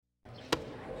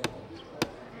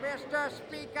Mr.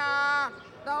 Speaker,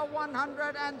 the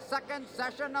 102nd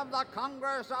session of the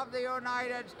Congress of the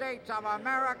United States of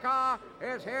America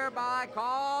is hereby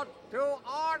called to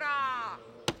order.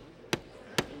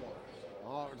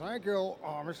 Thank you,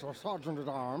 Mr. Sergeant at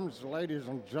Arms. Ladies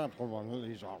and gentlemen,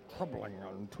 these are troubling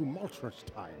and tumultuous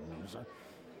times.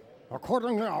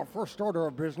 Accordingly, our first order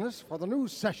of business for the new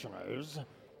session is...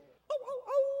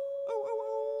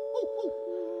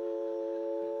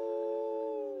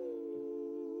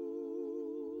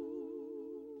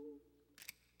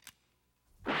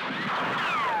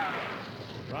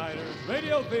 Riders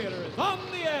Radio Theater is on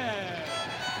the air!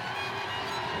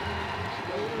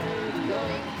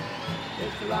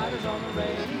 It's the Riders on the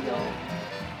radio.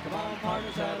 Come on,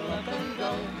 partner, saddle up and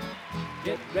go.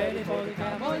 Get ready for the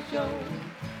cowboy show.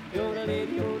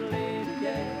 Yodelady,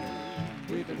 yay.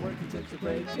 We've been working since the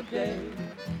break of day.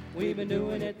 We've been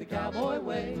doing it the cowboy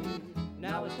way.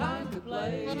 Now it's time to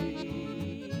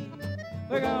play.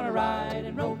 We're gonna ride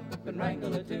and rope and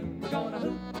wrangle a tune. We're gonna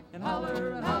hoot and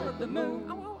holler at the moon.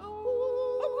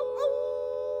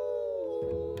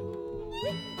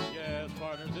 Yes,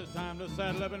 partners, it's time to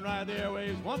saddle up and ride the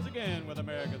airwaves once again with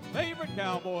America's favorite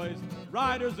cowboys,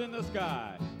 Riders in the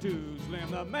Sky. Too Slim,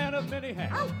 the man of many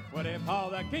hats. What if Paul,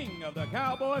 the king of the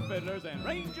cowboy fiddlers, and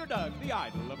Ranger Doug, the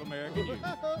idol of American youth.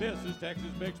 This is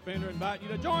Texas Big Spender inviting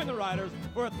you to join the Riders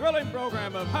for a thrilling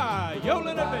program of high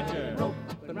yodeling adventure. Rope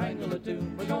and wrangle a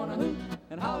tune. We're gonna hoot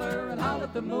and holler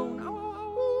at the moon.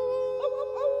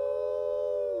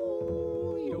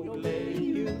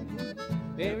 Yodelay-you.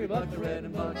 Every buckaroo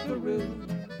and buckaroo.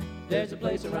 There's a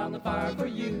place around the fire for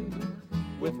you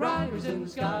with riders in the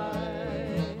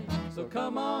sky. So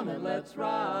come on and let's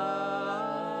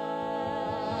ride.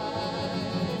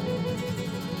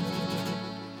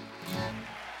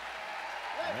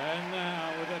 And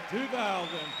now, with the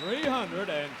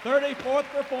 2,334th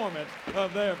performance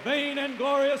of their vain and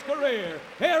glorious career,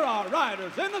 here are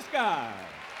Riders in the Sky.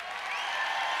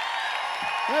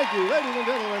 Thank you, ladies and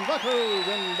gentlemen, buckaroos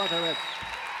and buckarettes.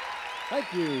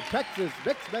 Thank you, Texas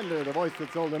Bix Bender, the voice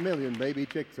that sold 1 million baby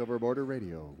chicks over border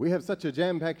radio. We have such a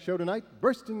jam-packed show tonight,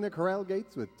 bursting the corral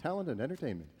gates with talent and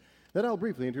entertainment, that I'll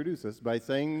briefly introduce us by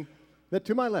saying that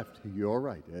to my left, you're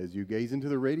right, as you gaze into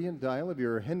the radiant dial of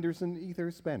your Henderson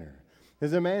Ether spanner,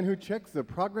 is a man who checks the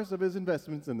progress of his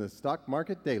investments in the stock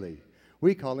market daily.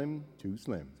 We call him Too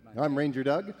Slim. I'm Ranger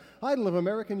Doug, idol of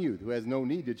American youth, who has no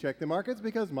need to check the markets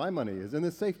because my money is in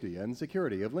the safety and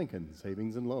security of Lincoln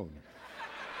Savings and Loan.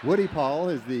 Woody Paul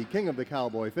is the king of the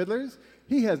cowboy fiddlers.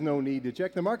 He has no need to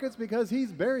check the markets because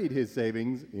he's buried his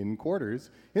savings in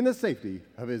quarters in the safety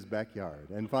of his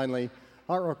backyard. And finally,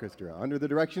 our orchestra, under the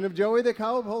direction of Joey the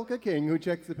Cow Polka King, who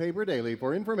checks the paper daily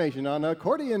for information on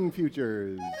accordion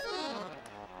futures.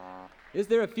 Is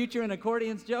there a future in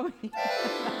accordions, Joey?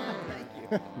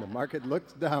 The market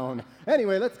looks down.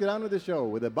 Anyway, let's get on with the show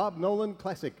with a Bob Nolan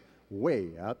classic,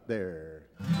 Way Out There.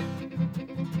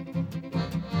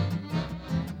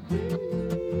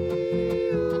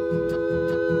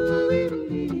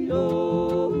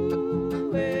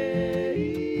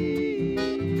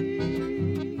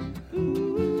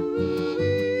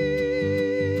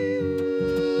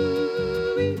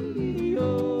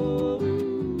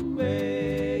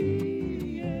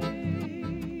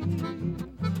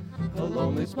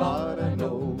 Spot I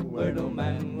know where no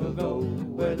man will go,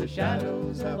 where the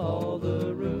shadows have all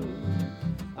the room.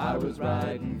 I was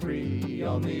riding free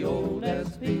on the old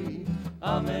SP,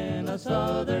 I'm in a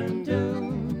southern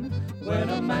tune, when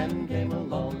a man came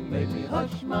along, made me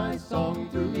hush my song,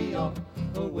 threw me off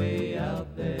away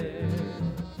out there.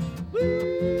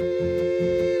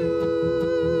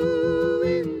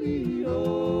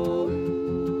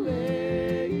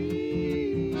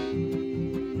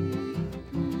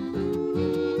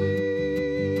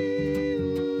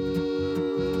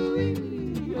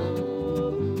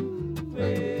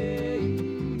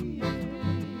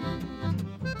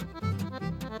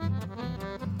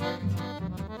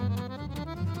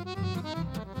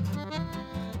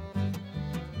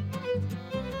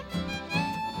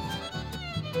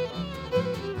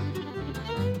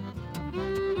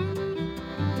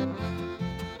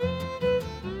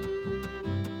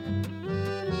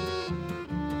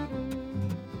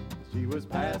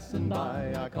 Passing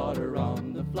by, I caught her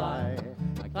on the fly.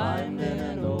 I climbed in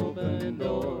an open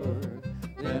door.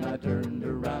 Then I turned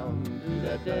around to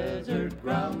that desert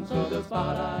ground, so the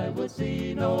spot I would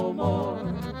see no more.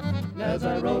 And as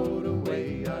I rode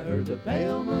away, I heard the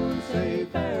pale moon say,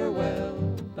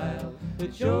 farewell, pal,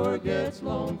 it sure gets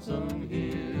lonesome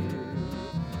here.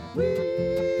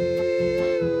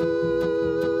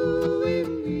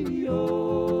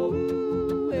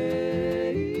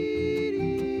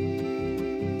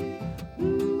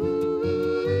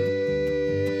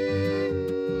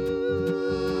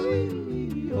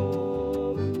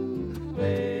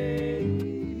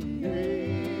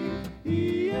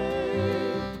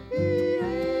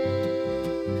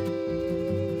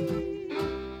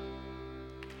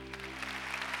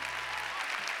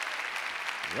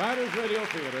 Riders Radio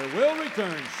Theater will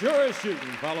return sure as shooting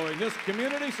following this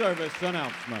community service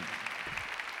announcement.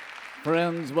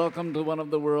 Friends, welcome to one of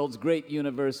the world's great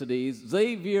universities,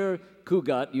 Xavier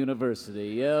Cugat University.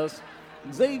 Yes,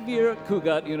 Xavier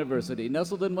Cugat University,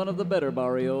 nestled in one of the better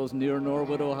barrios near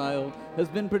Norwood, Ohio, has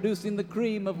been producing the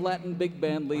cream of Latin big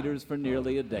band leaders for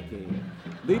nearly a decade.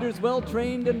 Leaders well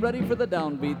trained and ready for the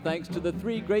downbeat thanks to the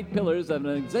three great pillars of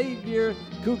an Xavier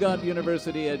Cugat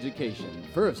University education.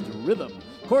 First, rhythm.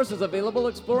 Courses available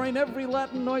exploring every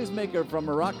Latin noisemaker from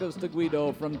maracas to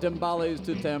guido, from timbales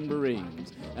to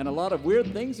tambourines, and a lot of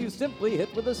weird things you simply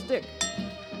hit with a stick.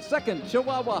 Second,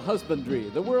 Chihuahua Husbandry,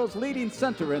 the world's leading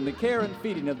center in the care and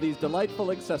feeding of these delightful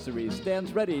accessories,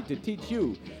 stands ready to teach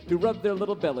you to rub their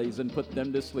little bellies and put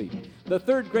them to sleep. The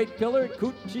third great pillar,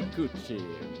 Coochie Coochie.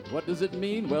 What does it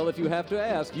mean? Well, if you have to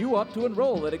ask, you ought to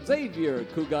enroll at Xavier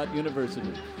Cugat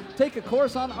University. Take a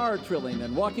course on R-trilling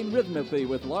and walking rhythmically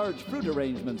with large fruit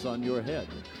arrangements on your head.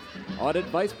 Audit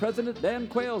Vice President Dan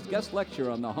Quayle's guest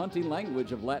lecture on the haunting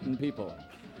language of Latin people.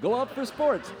 Go out for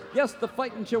sports. Yes, the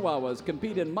fighting Chihuahuas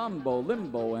compete in mambo,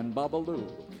 limbo, and babaloo.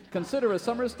 Consider a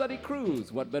summer study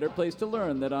cruise. What better place to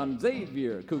learn than on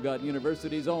Xavier Cugat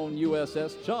University's own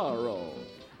USS Charo?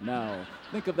 Now,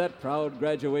 think of that proud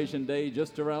graduation day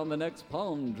just around the next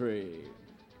palm tree.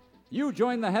 You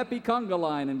join the happy conga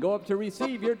line and go up to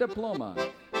receive your diploma.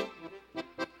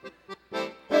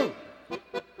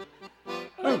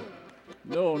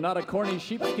 No, not a corny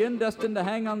sheepskin destined to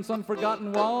hang on some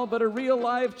forgotten wall, but a real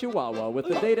live Chihuahua with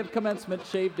the date of commencement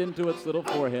shaved into its little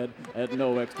forehead at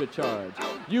no extra charge.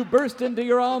 You burst into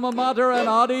your alma mater and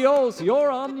adios,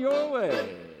 you're on your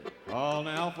way. Call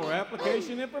now for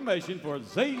application information for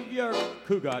Xavier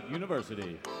Cugat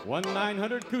University.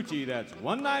 1-900-COOCHIE, that's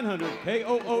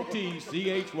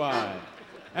 1-900-KOOTCHY.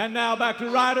 And now back to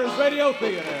Riders Radio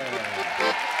Theater.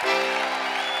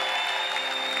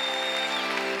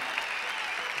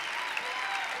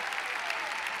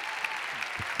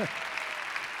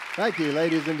 Thank you,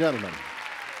 ladies and gentlemen.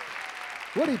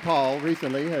 Woody Paul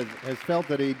recently has felt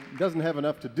that he doesn't have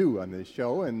enough to do on this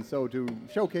show, and so to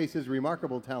showcase his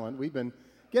remarkable talent, we've been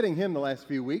getting him the last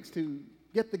few weeks to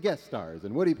get the guest stars.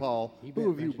 And Woody Paul,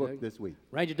 who have you booked this week?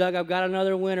 Ranger Doug, I've got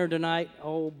another winner tonight.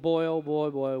 Oh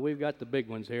boy, we've got the big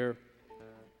ones here.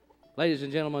 Ladies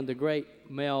and gentlemen, the great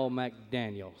Mel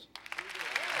McDaniels.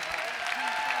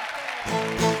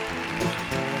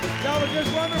 Y'all are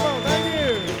just wonderful. Thank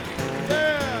you.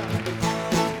 Yeah.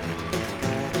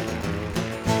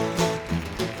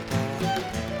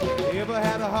 Ever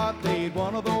had a hot date,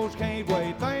 one of those can't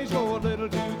wait, things go a little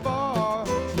too far.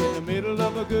 In the middle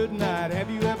of a good night, have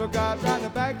you ever got right in the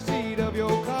back seat of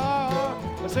your car?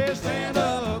 I said stand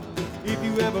up, if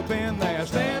you ever been there,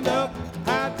 stand up,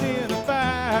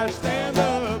 identify, stand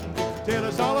up, tell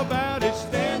us all about it,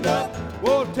 stand up,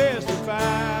 we'll testify.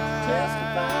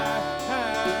 Testify.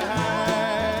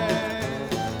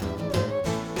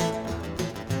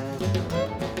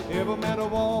 Ever met a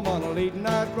woman, a late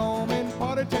night roaming,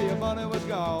 party till your money was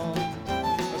gone?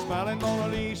 A smiling Mona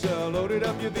Lisa loaded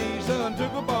up your visa and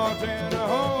took a bartender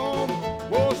home.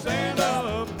 Whoa, stand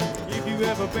up, if you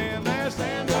ever been there,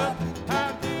 stand up,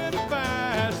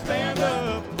 identify, stand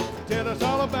up, tell us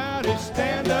all about it,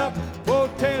 stand up, whoa,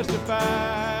 testify.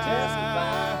 Testify.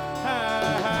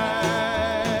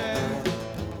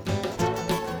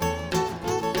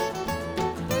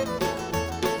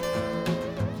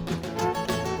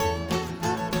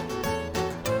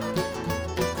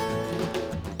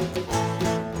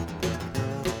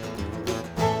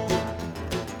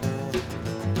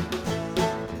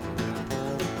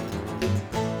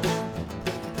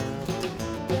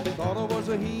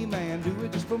 A He-Man, do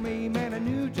it just for me, man, I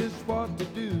knew just what to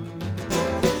do.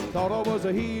 Thought I was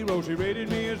a hero, she rated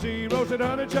me a 0, said,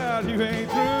 honey child, you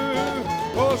ain't through.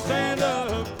 Oh, stand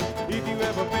up, if you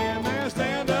ever been there,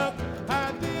 stand up,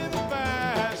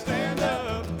 identify, stand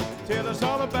up, tell us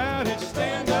all about it,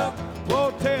 stand up,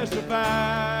 oh,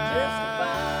 testify.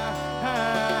 Testify.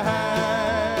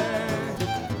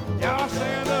 Y'all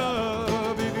stand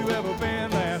up, if you ever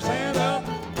been there, stand up,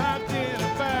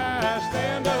 identify,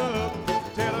 stand up,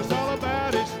 tell us all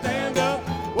about it, stand up,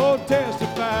 oh,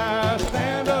 testify,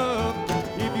 stand up,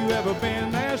 if you ever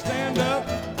been there, stand up,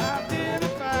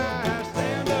 identify,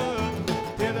 stand up,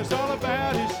 tell us all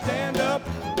about it, stand up,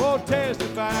 oh,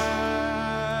 testify,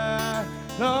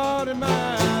 Lord and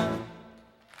mine.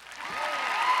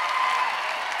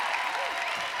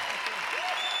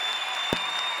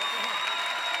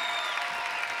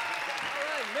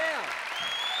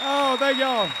 Oh, thank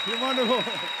y'all. You're wonderful.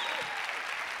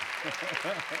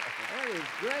 That is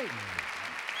great.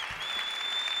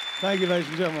 Thank you, ladies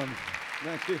and gentlemen.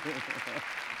 Thank you.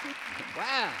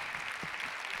 Wow.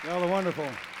 Y'all are wonderful.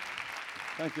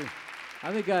 Thank you.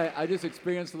 I think I just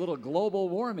experienced a little global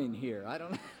warming here. I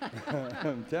don't know.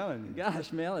 I'm telling you.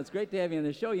 Gosh, Mel, it's great to have you on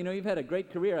the show. You know, you've had a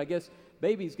great career. I guess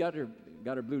Baby's got her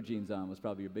blue jeans on was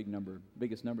probably your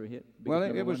biggest number hit. Well,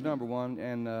 it was number one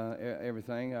and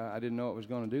everything. I didn't know it was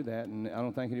going to do that, and I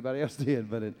don't think anybody else did,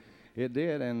 but it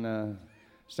did. And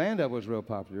stand-up was real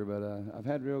popular, but I've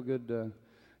had real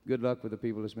good luck with the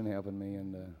people that's been helping me,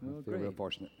 and I feel real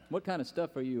fortunate. What kind of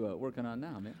stuff are you working on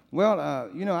now, man? Well,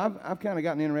 you know, I've kind of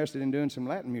gotten interested in doing some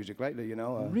Latin music lately, you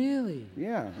know. Really?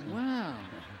 Yeah. Wow.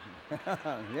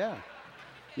 Yeah.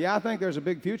 Yeah, I think there's a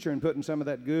big future in putting some of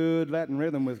that good Latin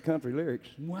rhythm with country lyrics.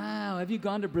 Wow. Have you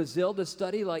gone to Brazil to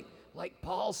study like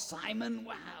Paul Simon?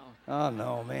 Wow. Oh,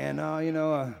 no, man. No, you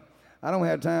know, I don't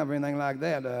have time for anything like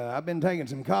that. I've been taking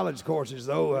some college courses,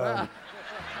 though. I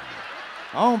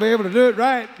won't be able to do it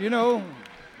right, you know.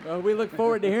 Well, we look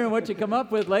forward to hearing what you come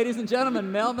up with, ladies and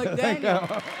gentlemen. Mel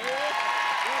McDaniel.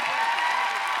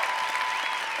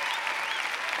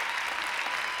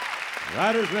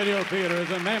 Riders Radio Theater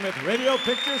is a Mammoth Radio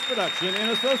Pictures production in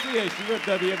association with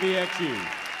WVXU.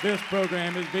 This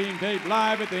program is being taped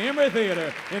live at the Emory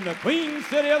Theater in the Queen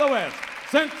City of the West,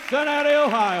 Cincinnati,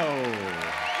 Ohio.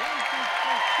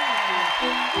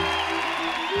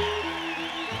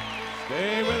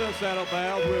 Stay with us, Saddle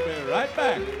Pals. We'll be right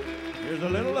back. Here's a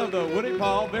little of the Woody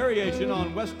Paul variation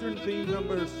on Western theme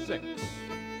number 6.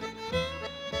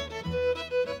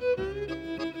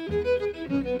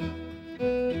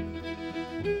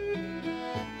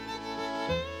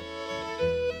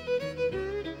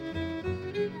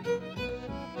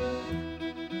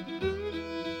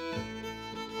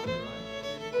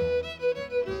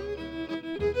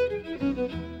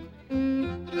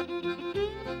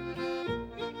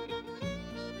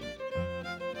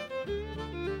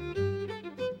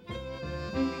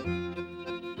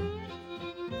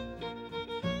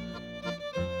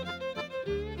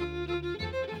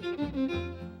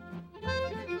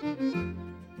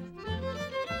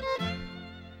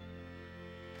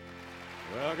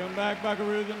 Welcome back,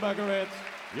 buckaroos and buckarettes.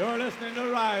 You're listening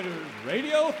to Riders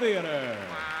Radio Theater.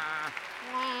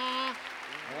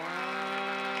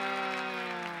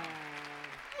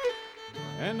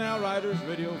 And now Riders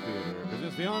Radio Theater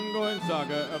presents the ongoing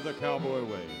saga of the Cowboy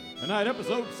Way. Tonight,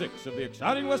 episode 6 of the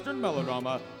exciting Western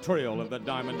melodrama, Trail of the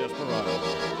Diamond Desperado.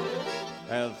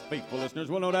 As faithful listeners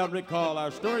will no doubt recall,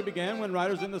 our story began when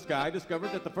Riders in the Sky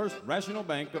discovered that the First Rational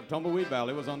Bank of Tumbleweed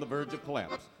Valley was on the verge of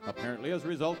collapse, apparently as a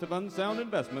result of unsound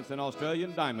investments in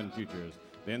Australian diamond futures.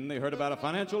 Then they heard about a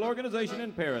financial organization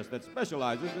in Paris that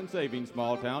specializes in saving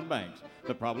small-town banks.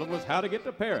 The problem was how to get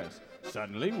to Paris.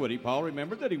 Suddenly, Woody Paul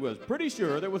remembered that he was pretty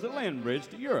sure there was a land bridge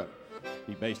to Europe.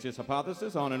 He based his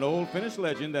hypothesis on an old Finnish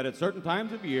legend that at certain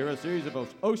times of year, a series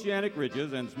of oceanic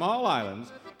ridges and small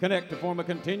islands connect to form a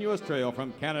continuous trail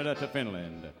from Canada to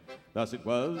Finland. Thus it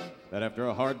was that after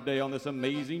a hard day on this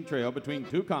amazing trail between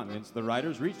two continents, the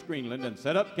riders reached Greenland and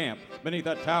set up camp beneath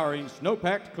a towering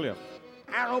snow-packed cliff.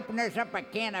 I'll open this up a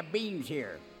can of beans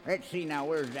here. Let's see now,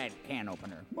 where's that can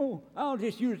opener? Oh, I'll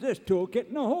just use this toolkit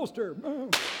in the holster.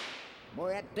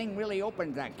 Boy, that thing really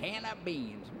opens a can of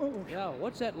beans. Yo,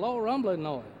 what's that low rumbling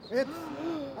noise? It's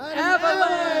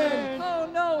Avalanche! Oh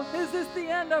no, is this the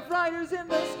end of Riders in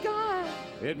the Sky?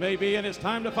 It may be, and it's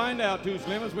time to find out, Too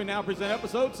Slim, as we now present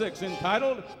episode 6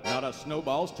 entitled, Not a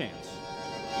Snowball's Chance.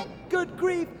 Good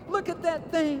grief, look at that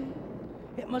thing.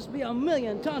 It must be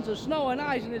 1,000,000 tons of snow and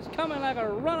ice, and it's coming like a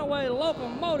runaway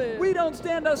locomotive. We don't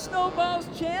stand a snowball's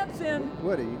chance in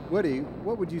Woody,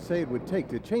 what would you say it would take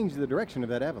to change the direction of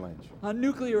that avalanche? a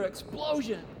nuclear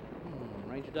explosion.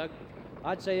 Ranger Doug,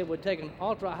 I'd say it would take an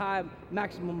ultra-high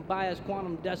maximum bias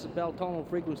quantum decibel tonal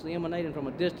frequency emanating from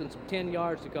a distance of 10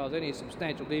 yards to cause any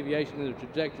substantial deviation in the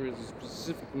trajectory of the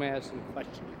specific mass in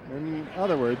question. In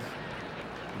other words,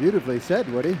 beautifully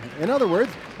said, Woody. In other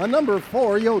words, a number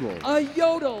 4 yodel. A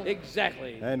yodel.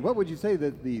 Exactly. And what would you say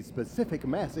that the specific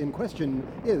mass in question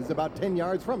is about 10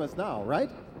 yards from us now, right?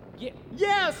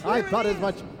 Yes. I here it thought as is.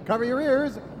 much. Cover your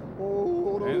ears.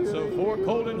 And so 4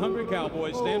 cold and hungry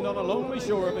cowboys stand on a lonely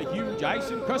shore of a huge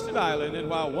ice-encrusted island, and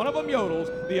while one of them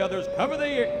yodels, the others cover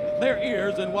their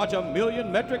ears and watch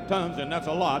 1,000,000 metric tons, and that's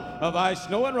a lot, of ice,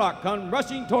 snow, and rock come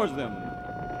rushing towards them.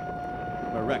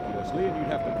 Miraculously, and you'd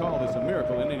have to call this a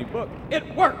miracle in any book,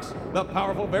 it works! The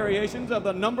powerful variations of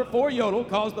the number 4 yodel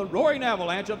caused the roaring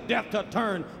avalanche of death to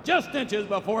turn just inches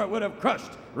before it would have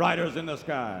crushed Riders in the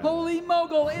Sky. Holy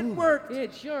mogul, it worked.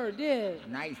 It sure did.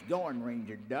 Nice going,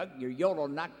 Ranger Doug. Your yodel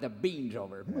knocked the beans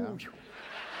over.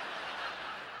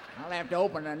 I'll have to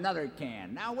open another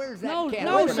can. Now, where's that can?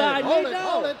 No, Wait a minute. side, Hold no. it,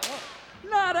 hold it.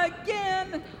 Not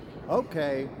again.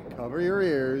 Okay, cover your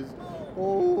ears.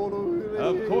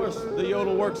 Of course, the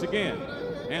yodel works again.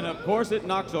 And of course, it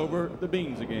knocks over the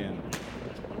beans again.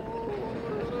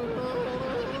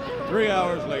 3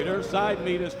 hours later, side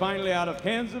meat is finally out of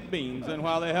cans of beans, and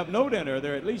while they have no dinner,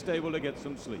 they're at least able to get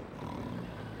some sleep.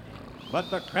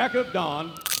 But the crack of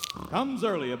dawn comes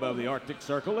early above the Arctic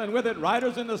Circle, and with it,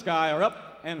 riders in the sky are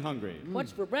up and hungry.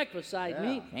 What's for breakfast, side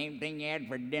meat? Same thing you had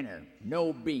for dinner.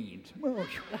 No beans.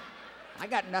 I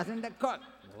got nothing to cook.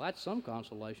 Well, that's some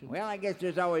consolation. Well, I guess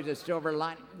there's always a silver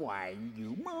lining. Why,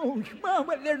 you...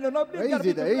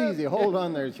 Easy. Hold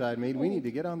on there, side meat. We need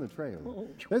to get on the trail.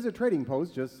 There's a trading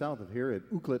post just south of here at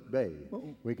Uklit Bay.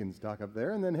 We can stock up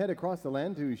there and then head across the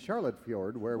land to Charlotte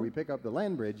Fjord, where we pick up the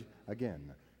land bridge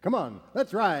again. Come on,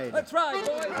 let's ride. Let's ride,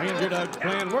 boys. Ranger Doug's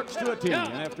plan works to a T,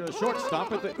 and after a short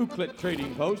stop at the Uklit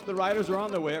trading post, the riders are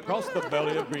on their way across the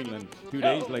belly of Greenland. 2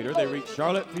 days later, they reach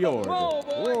Charlotte Fjord. Whoa.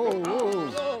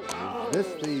 Is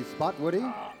this the spot, Woody?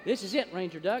 This is it,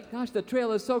 Ranger Doug. Gosh, the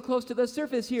trail is so close to the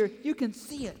surface here. You can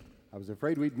see it. I was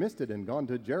afraid we'd missed it and gone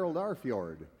to Gerald R.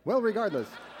 Fjord. Well, regardless,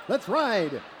 let's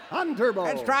ride on turbo.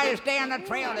 Let's try to stay on the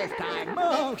trail this time.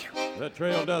 The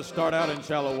trail does start out in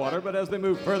shallow water, but as they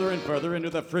move further and further into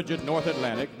the frigid North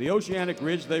Atlantic, the oceanic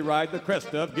ridge they ride the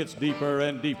crest of gets deeper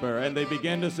and deeper, and they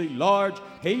begin to see large,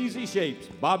 hazy shapes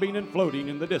bobbing and floating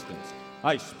in the distance.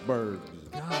 Icebergs.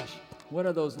 Gosh, what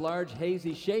are those large,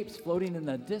 hazy shapes floating in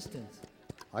the distance?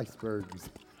 Icebergs.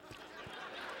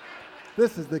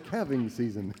 This is the calving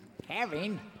season.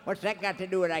 Calving? What's that got to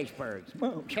do with icebergs?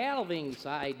 Calving,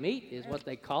 side meat is what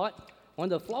they call it. When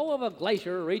the flow of a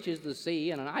glacier reaches the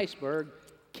sea and an iceberg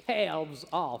calves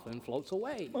off and floats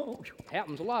away.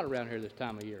 Happens a lot around here this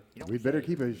time of year. We'd better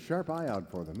keep a sharp eye out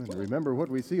for them, and remember what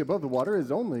we see above the water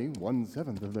is only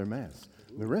 1/7 of their mass.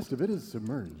 The rest of it is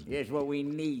submerged. Here's what we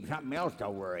need. Something else to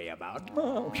worry about.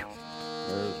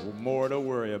 There's more to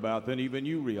worry about than even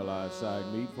you realize, side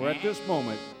meat, for at this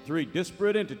moment, 3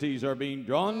 disparate entities are being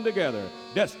drawn together,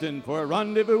 destined for a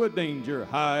rendezvous with danger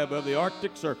high above the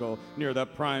Arctic Circle near the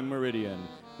prime meridian.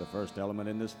 The first element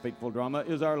in this fateful drama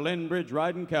is our Lendbridge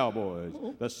riding cowboys.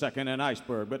 The second, an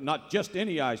iceberg, but not just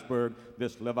any iceberg.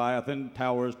 This Leviathan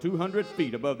towers 200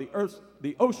 feet above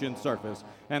the ocean surface.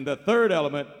 And the third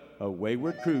element, a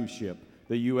wayward cruise ship,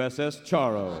 the USS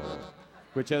Charo,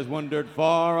 which has wandered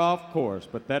far off course,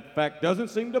 but that fact doesn't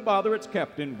seem to bother its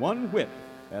captain one whit,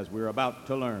 as we're about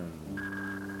to learn.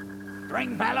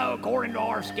 Stringfellow, according to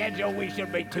our schedule, we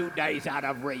should be 2 days out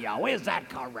of Rio. Is that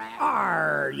correct?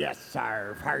 Yes,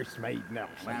 sir. First mate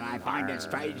Nelson. Well, I find it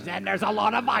strange then there's a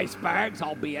lot of icebergs,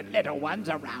 albeit little ones,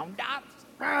 around us.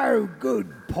 Oh,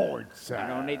 good point, sir.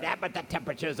 Not only that, but the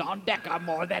temperatures on deck are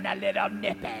more than a little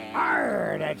nippy.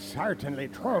 That's certainly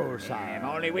true, sir. If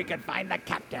only we could find the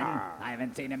captain. I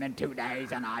haven't seen him in 2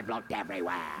 days, and I've looked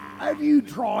everywhere. Have you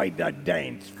tried the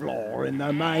dance floor in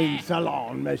the main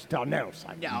salon, Mr.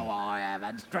 Nelson? No, I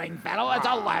haven't, Stringfellow. It's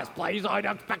the last place I'd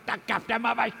expect the captain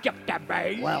of a ship to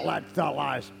be. Well, that's the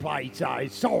last place I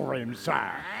saw him,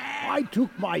 sir. I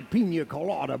took my pina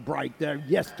colada break there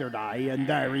yesterday, and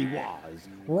there he was,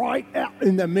 right out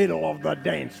in the middle of the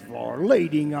dance floor,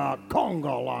 leading a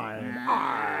conga line.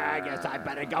 I guess I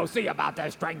better go see about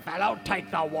this, Stringfellow. Take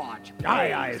the watch.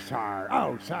 Aye, sir.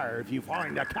 Oh, sir, if you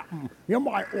find the captain, you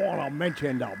might want to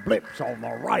mention the blips on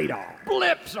the radar.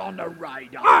 Blips on the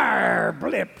radar.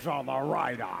 Blips on the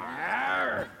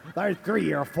radar. There's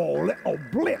 3 or 4 little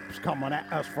blips coming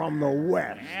at us from the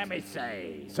west. Let me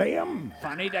see. See 'em?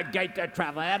 Funny the gait they're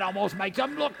traveling at almost makes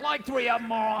them look like 3 of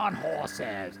them are on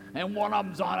horses, and one of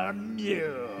them's on a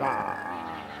mule.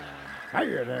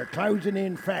 Here, they're closing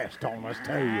in fast on us,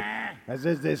 too. As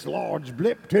is this large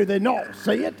blip to the north,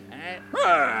 see it?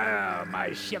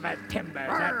 My shivered timbers,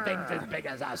 that thing's as big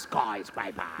as a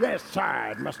skyscraper. Yes,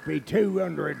 sir, it must be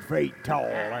 200 feet tall,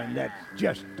 and that's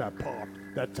just the part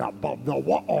that's above the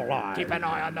water line. Keep an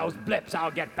eye on those blips.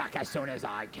 I'll get back as soon as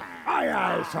I can.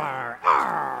 Aye, sir.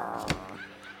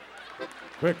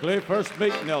 Quickly, first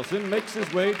mate Nelson makes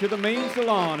his way to the main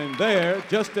salon, and there,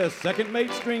 just as second mate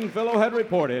Stringfellow had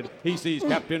reported, he sees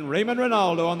Captain Raymond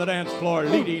Rinaldo on the dance floor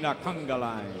leading a conga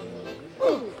line.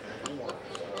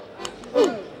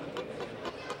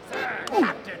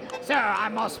 Sir, I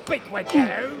must speak with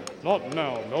you. Not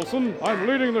now, Nelson. I'm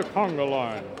leading the conga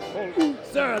line.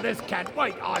 Sir, this can't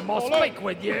wait. I must speak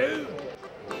with you.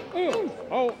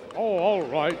 Oh, all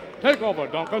right. Take over,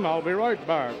 Duncan. I'll be right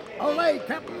back. Olé,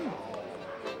 Captain.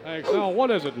 Thanks. Now,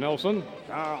 what is it, Nelson?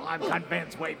 Sir, I'm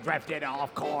convinced we've drifted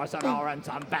off course and are in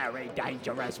some very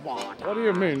dangerous water. What do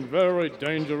you mean, very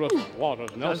dangerous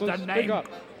waters, Nelson?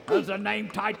 Does the name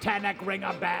Titanic ring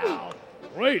a bell?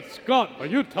 Great Scott, are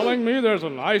you telling me there's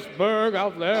an iceberg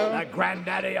out there? The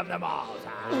granddaddy of them all,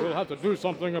 sir. We'll have to do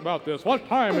something about this. What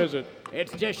time is it?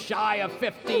 It's just shy of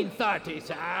 15:30,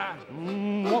 sir.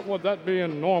 What would that be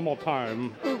in normal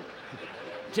time?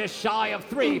 Just shy of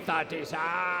 3:30, sir.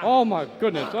 Oh, my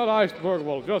goodness, that iceberg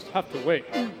will just have to wait.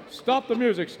 Stop the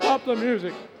music, stop the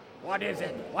music. What is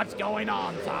it? What's going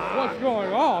on, sir? What's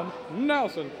going on?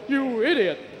 Nelson, you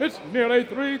idiot. It's nearly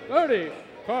 3:30.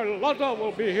 Carlotta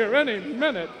will be here any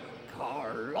minute.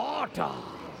 Carlotta?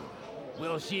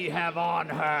 Will she have on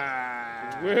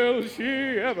her? Will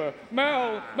she ever?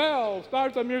 Mel,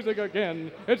 start the music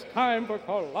again. It's time for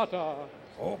Carlotta.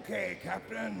 Okay,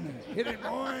 Captain. Hit it,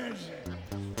 boys.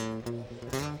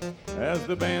 As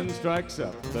the band strikes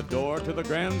up, the door to the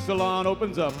Grand Salon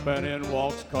opens up, and in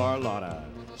walks Carlotta.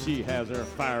 She has her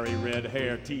fiery red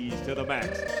hair teased to the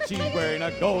max. She's wearing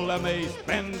a gold lame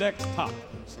spandex top,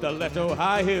 stiletto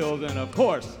high heels, and of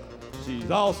course,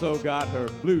 she's also got her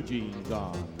blue jeans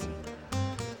on.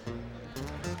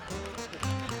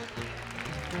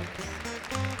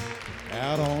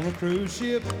 Out on a cruise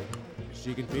ship,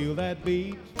 she can feel that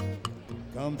beat.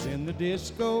 Comes in the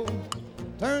disco,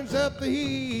 turns up the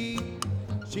heat.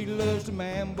 She loves to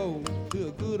mambo to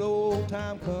a good old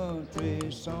time country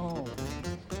song.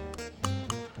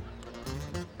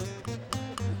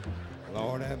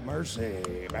 Lord have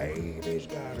mercy, baby's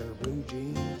got her blue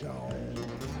jeans on.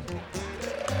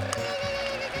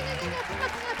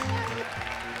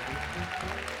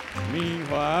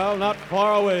 Meanwhile, not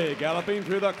far away, galloping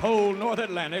through the cold North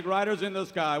Atlantic, riders in the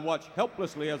sky watch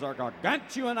helplessly as our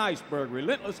gargantuan iceberg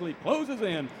relentlessly closes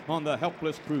in on the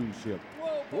helpless cruise ship.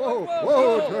 Whoa,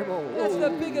 Turbo. That's the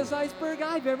biggest iceberg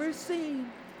I've ever seen.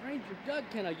 Ranger Doug,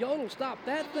 can a yodel stop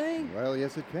that thing? Well,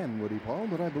 yes, it can, Woody Paul,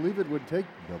 but I believe it would take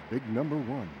the big number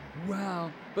one.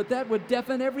 Wow, but that would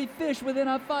deafen every fish within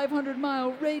a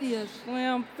 500-mile radius.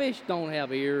 Slim, fish don't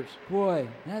have ears. Boy,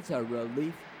 that's a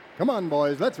relief. Come on,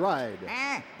 boys, let's ride.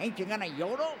 Ain't you gonna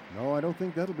yodel? No, I don't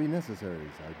think that'll be necessary,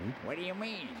 Sergeant. What do you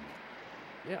mean?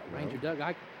 Yeah, Ranger Doug,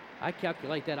 I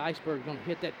calculate that iceberg's gonna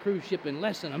hit that cruise ship in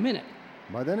less than a minute.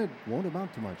 By then, it won't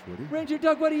amount to much, Woody. Ranger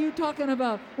Doug, what are you talking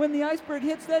about? When the iceberg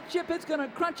hits that ship, it's gonna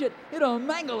crunch it. It'll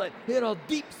mangle it. It'll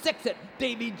deep six it.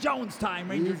 Davy Jones time,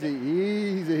 Ranger Doug.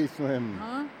 Easy, Slim.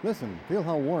 Huh? Listen, feel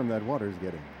how warm that water's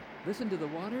getting. Listen to the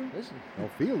water? Listen. Oh,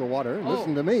 feel the water. Oh.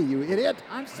 Listen to me, you idiot.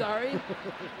 I'm sorry.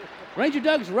 Ranger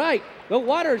Doug's right. The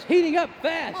water's heating up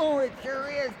fast. Oh, it sure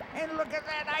is. And look at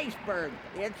that iceberg.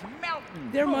 It's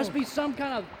melting. There must be some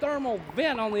kind of thermal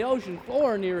vent on the ocean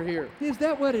floor near here. Is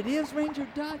that what it is, Ranger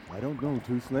Doug? I don't know,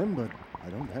 too, Slim, but I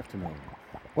don't have to know.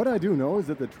 What I do know is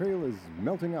that the trail is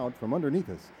melting out from underneath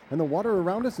us, and the water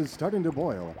around us is starting to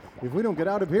boil. If we don't get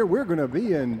out of here, we're going to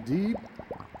be in deep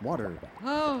water.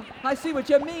 Oh, I see what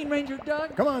you mean, Ranger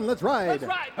Doug. Come on, let's ride. Let's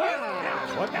ride.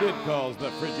 What did cause the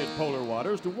frigid polar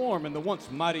waters to warm and the once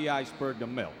mighty iceberg to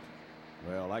melt?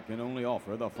 Well, I can only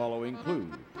offer the following clue.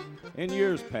 In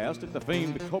years past, at the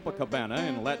famed Copacabana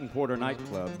and Latin Quarter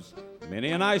nightclubs,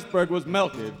 many an iceberg was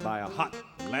melted by a hot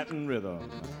Latin rhythm.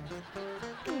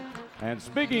 And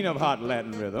speaking of hot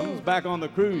Latin rhythms, back on the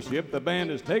cruise ship, the band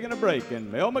is taking a break,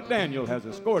 and Mel McDaniel has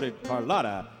escorted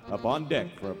Carlotta up on deck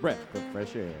for a breath of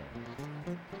fresh air.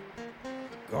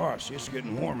 Gosh, it's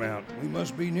getting warm out. We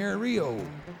must be near Rio.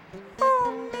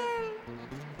 Oh,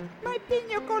 Mel, my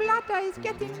pina colada is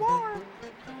getting warm.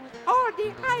 All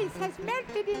the ice has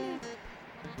melted in it.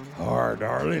 Hard,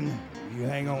 darling. You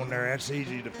hang on there. That's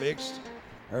easy to fix.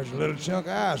 There's a little chunk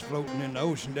of ice floating in the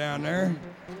ocean down there.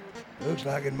 Looks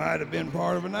like it might have been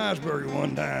part of an iceberg at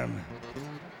one time.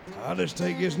 I'll just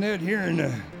take this net here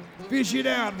and fish it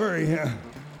out for you.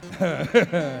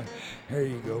 There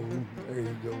you go. There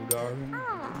you go, darling.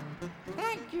 Ah,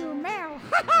 thank you, Mel.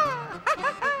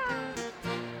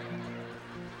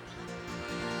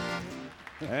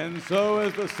 And so,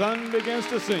 as the sun begins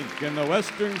to sink in the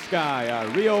western sky, our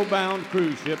Rio-bound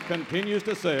cruise ship continues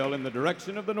to sail in the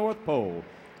direction of the North Pole.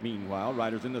 Meanwhile,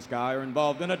 riders in the sky are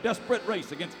involved in a desperate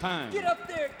race against time. Get up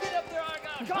there,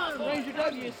 Argyle. Come on, Ranger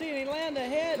Doug, do you see any land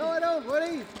ahead? No, I don't,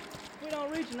 Woody. If we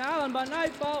don't reach an island by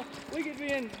nightfall, we could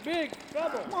be in big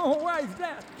trouble. Oh, why is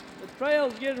that? The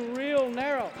trail's getting real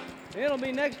narrow. It'll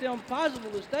be next to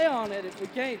impossible to stay on it if we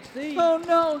can't see. Oh,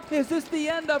 no. Is this the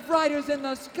end of Riders in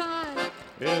the Sky?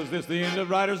 Is this the end of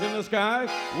Riders in the Sky?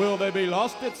 Will they be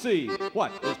lost at sea?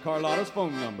 What is Carlotta's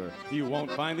phone number? You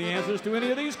won't find the answers to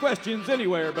any of these questions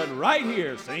anywhere but right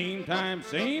here, same time,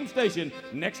 same station,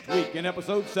 next week in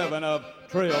episode 7 of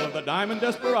Trail of the Diamond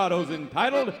Desperados,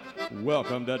 entitled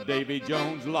Welcome to Davy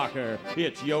Jones' Locker.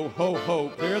 It's yo-ho-ho,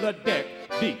 clear the deck.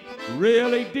 deep,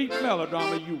 really deep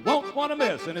melodrama you won't want to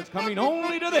miss, and it's coming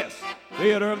only to this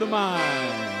Theater of the Mind.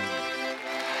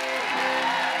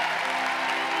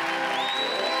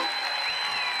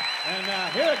 And now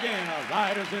here again are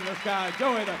Riders in the Sky,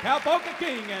 Joey the Cowpoke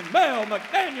King and Mel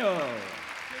McDaniel.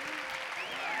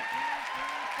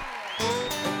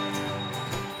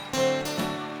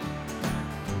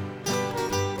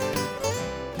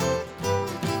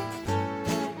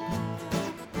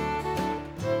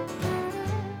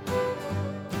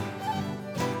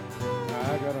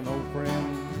 I got an old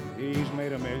friend, he's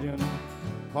made $1 million,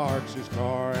 parks his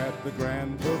car at the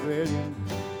Grand Pavilion.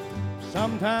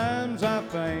 Sometimes I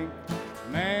think,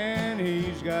 man,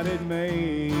 he's got it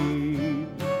made.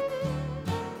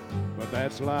 But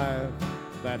that's life,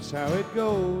 that's how it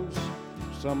goes.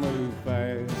 Some move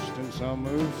fast and some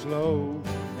move slow.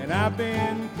 And I've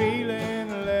been feeling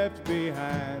left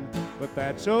behind, but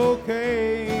that's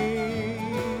okay.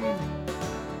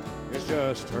 It's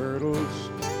just turtles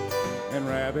and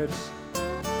rabbits.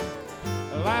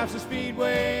 Life's a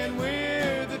speedway and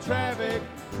we're the traffic.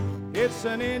 It's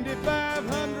an Indy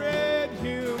 500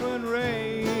 human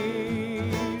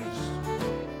race.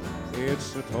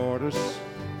 It's the tortoise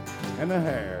and the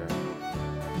hare.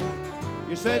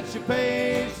 You set your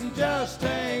pace and just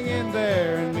hang in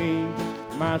there, and me,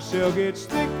 my shell gets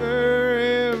thicker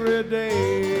every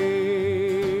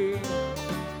day.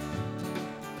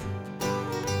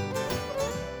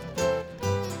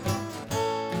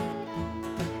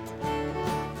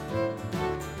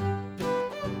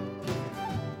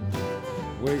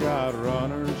 We got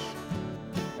runners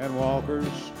and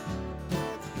walkers.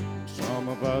 Some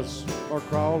of us are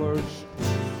crawlers.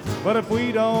 But if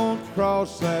we don't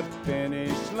cross that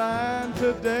finish line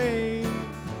today,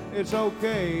 it's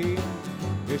okay.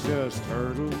 It's just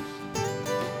turtles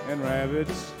and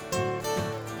rabbits.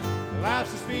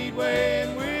 Life's a speedway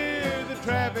and we're the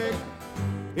traffic.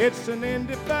 It's an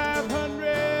Indy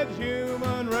 500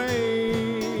 human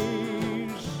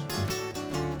race.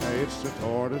 It's the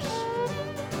tortoise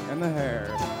and the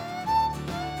hare.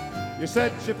 You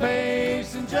set your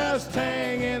pace and just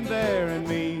hang in there, and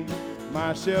me,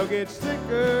 my shell gets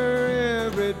thicker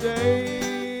every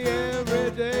day,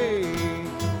 every day.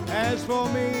 As for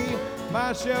me,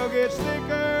 my shell gets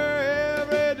thicker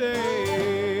every day.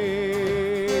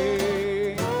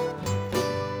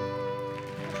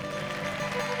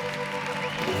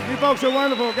 You folks are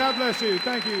wonderful. God bless you.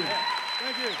 Thank you.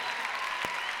 Thank you.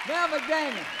 Mel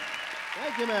McDaniel.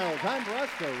 Thank you, Mel. Time for us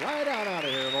to ride on out of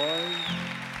here, boys.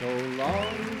 So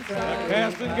long, The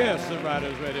cast and guests of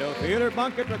Riders Radio Theater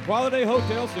bunk at the Quality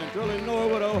Hotel Central in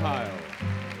Norwood, Ohio.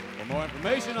 For more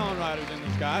information on Riders in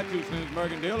the Sky, Two Slims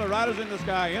Mercantile or Riders in the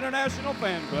Sky International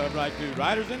Fan Club, write to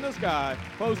Riders in the Sky,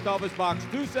 Post Office Box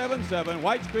 277,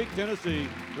 Whites Creek, Tennessee,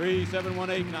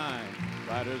 37189.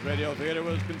 Riders Radio Theater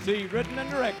was conceived, written, and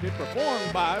directed,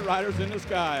 performed by Riders in the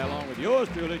Sky, along with yours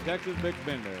truly, Texas Bix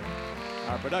Bender.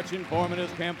 Our production foreman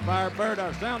is Campfire Bird.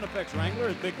 Our sound effects wrangler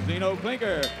is Big Zeno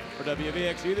Clinker. For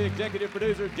WVXU, the executive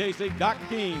producer, J.C. Doc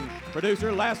King.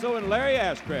 Producer, Lasso and Larry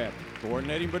Ashcraft.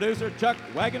 Coordinating producer, Chuck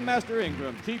Wagon Master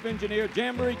Ingram. Chief engineer,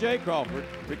 Jamboree J. Crawford.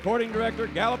 Recording director,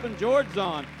 Gallopin' George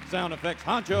Zahn. Sound effects,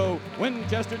 Honcho,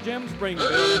 Winchester Jim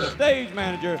Springfield. And the stage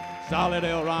manager, Solid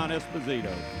L. Ron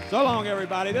Esposito. So long,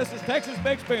 everybody. This is Texas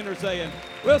Bix Bender saying,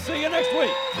 we'll see you next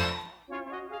week.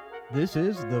 This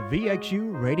is the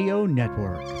VXU Radio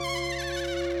Network.